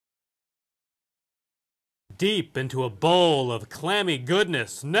deep into a bowl of clammy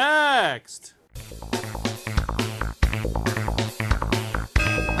goodness. Next!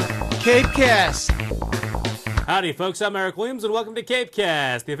 CapeCast. Howdy folks, I'm Eric Williams and welcome to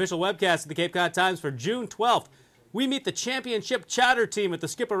CapeCast, the official webcast of the Cape Cod Times for June 12th. We meet the championship chowder team at the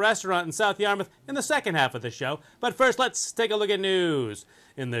Skipper restaurant in South Yarmouth in the second half of the show. But first, let's take a look at news.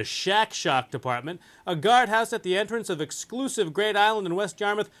 In the Shack Shock department, a guardhouse at the entrance of exclusive Great Island in West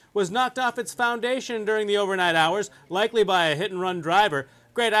Yarmouth was knocked off its foundation during the overnight hours, likely by a hit-and-run driver.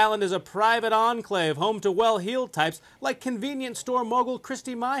 Great Island is a private enclave home to well-heeled types like convenience store mogul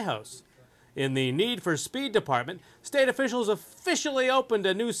Christy Myhouse. In the Need for Speed department, state officials officially opened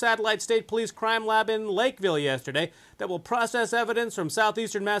a new satellite state police crime lab in Lakeville yesterday that will process evidence from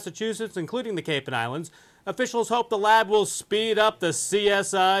southeastern Massachusetts, including the Cape and Islands. Officials hope the lab will speed up the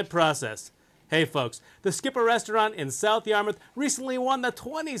CSI process. Hey folks, the Skipper restaurant in South Yarmouth recently won the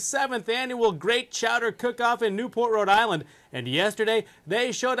 27th annual Great Chowder Cook-Off in Newport, Rhode Island, and yesterday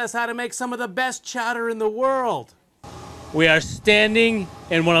they showed us how to make some of the best chowder in the world. We are standing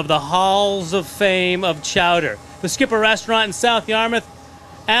in one of the halls of fame of chowder, the Skipper restaurant in South Yarmouth.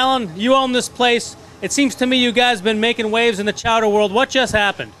 Alan, you own this place. It seems to me you guys have been making waves in the chowder world. What just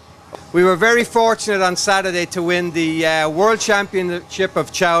happened? We were very fortunate on Saturday to win the World Championship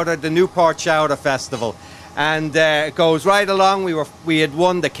of Chowder, the Newport Chowder Festival. And it goes right along. We had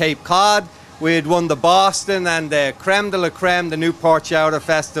won the Cape Cod, we had won the Boston, and the creme de la creme, the Newport Chowder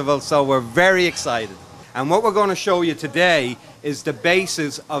Festival. So we're very excited. And what we're going to show you today is the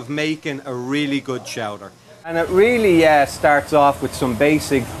basis of making a really good chowder. And it really starts off with some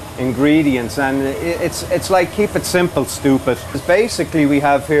basic ingredients, and it's like keep it simple, stupid. Basically we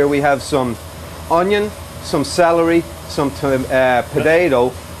have some onion, some celery, some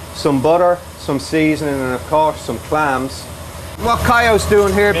potato, some butter, some seasoning, and of course some clams. What Kayo's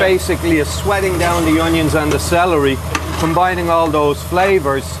doing here basically is sweating down the onions and the celery, combining all those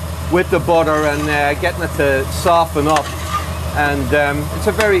flavors with the butter and getting it to soften up. And it's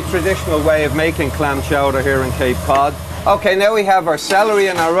a very traditional way of making clam chowder here in Cape Cod. Okay, now we have our celery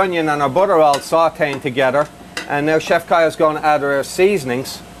and our onion and our butter all sauteing together. And now Chef Kayo's going to add our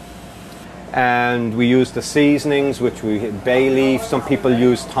seasonings. And we use the seasonings, which we bay leaf. Some people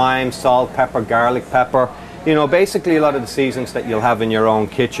use thyme, salt, pepper, garlic pepper. You know, basically a lot of the seasonings that you'll have in your own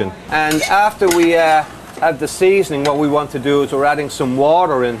kitchen. And after we add the seasoning, what we want to do is we're adding some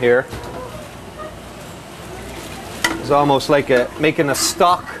water in here. It's almost like making a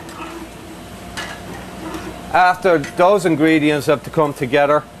stock. After those ingredients have to come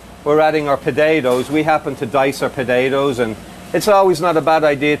together, we're adding our potatoes. We happen to dice our potatoes, and it's always not a bad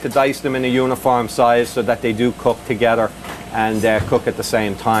idea to dice them in a uniform size so that they do cook together and cook at the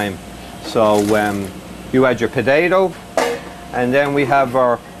same time. So you add your potato, and then we have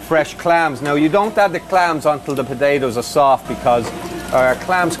our fresh clams. Now you don't add the clams until the potatoes are soft because our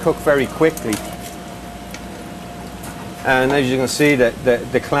clams cook very quickly. And as you can see,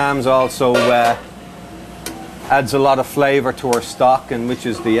 the clams also adds a lot of flavour to our stock, and which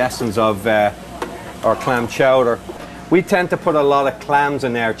is the essence of our clam chowder. We tend to put a lot of clams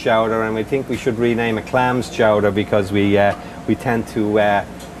in our chowder, and we think we should rename it clams chowder because we tend to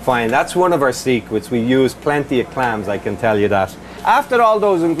find that's one of our secrets. We use plenty of clams, I can tell you that. After all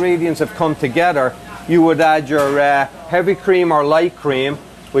those ingredients have come together, you would add your heavy cream or light cream,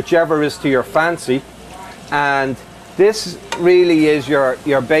 whichever is to your fancy, and this really is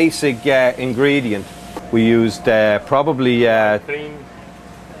your basic ingredient. We used probably a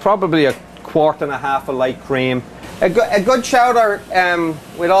quart and a half of light cream. A good chowder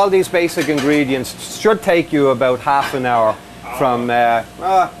with all these basic ingredients should take you about half an hour from,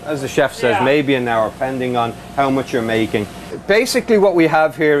 as the chef says, maybe an hour, depending on how much you're making. Basically what we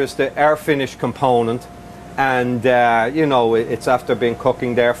have here is the air finish component, and you know, it's after been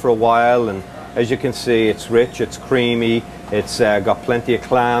cooking there for a while, and as you can see, it's rich, it's creamy, it's got plenty of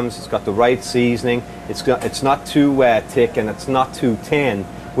clams, it's got the right seasoning, it's not too thick and it's not too thin,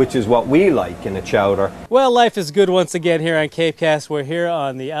 which is what we like in a chowder. Well, life is good once again here on CapeCast. We're here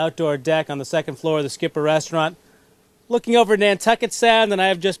on the outdoor deck on the second floor of the Skipper restaurant, looking over Nantucket Sound, and I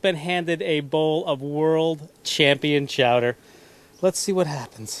have just been handed a bowl of world champion chowder. Let's see what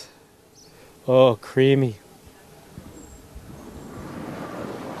happens. Oh, creamy.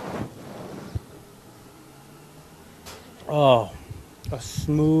 Oh, a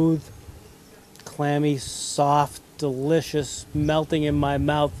smooth, clammy, soft, delicious, melting in my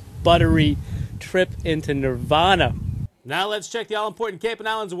mouth, buttery trip into nirvana. Now let's check the all-important Cape and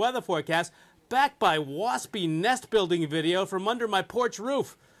Islands weather forecast, backed by waspy nest building video from under my porch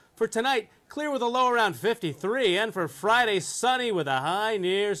roof. For tonight, clear with a low around 53, and for Friday, sunny with a high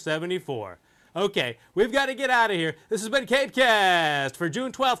near 74. Okay, we've got to get out of here. This has been CapeCast for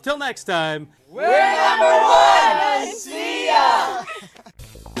June 12th. Till next time. We're number one! See ya!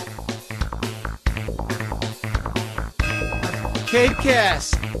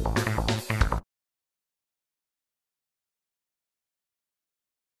 CapeCast.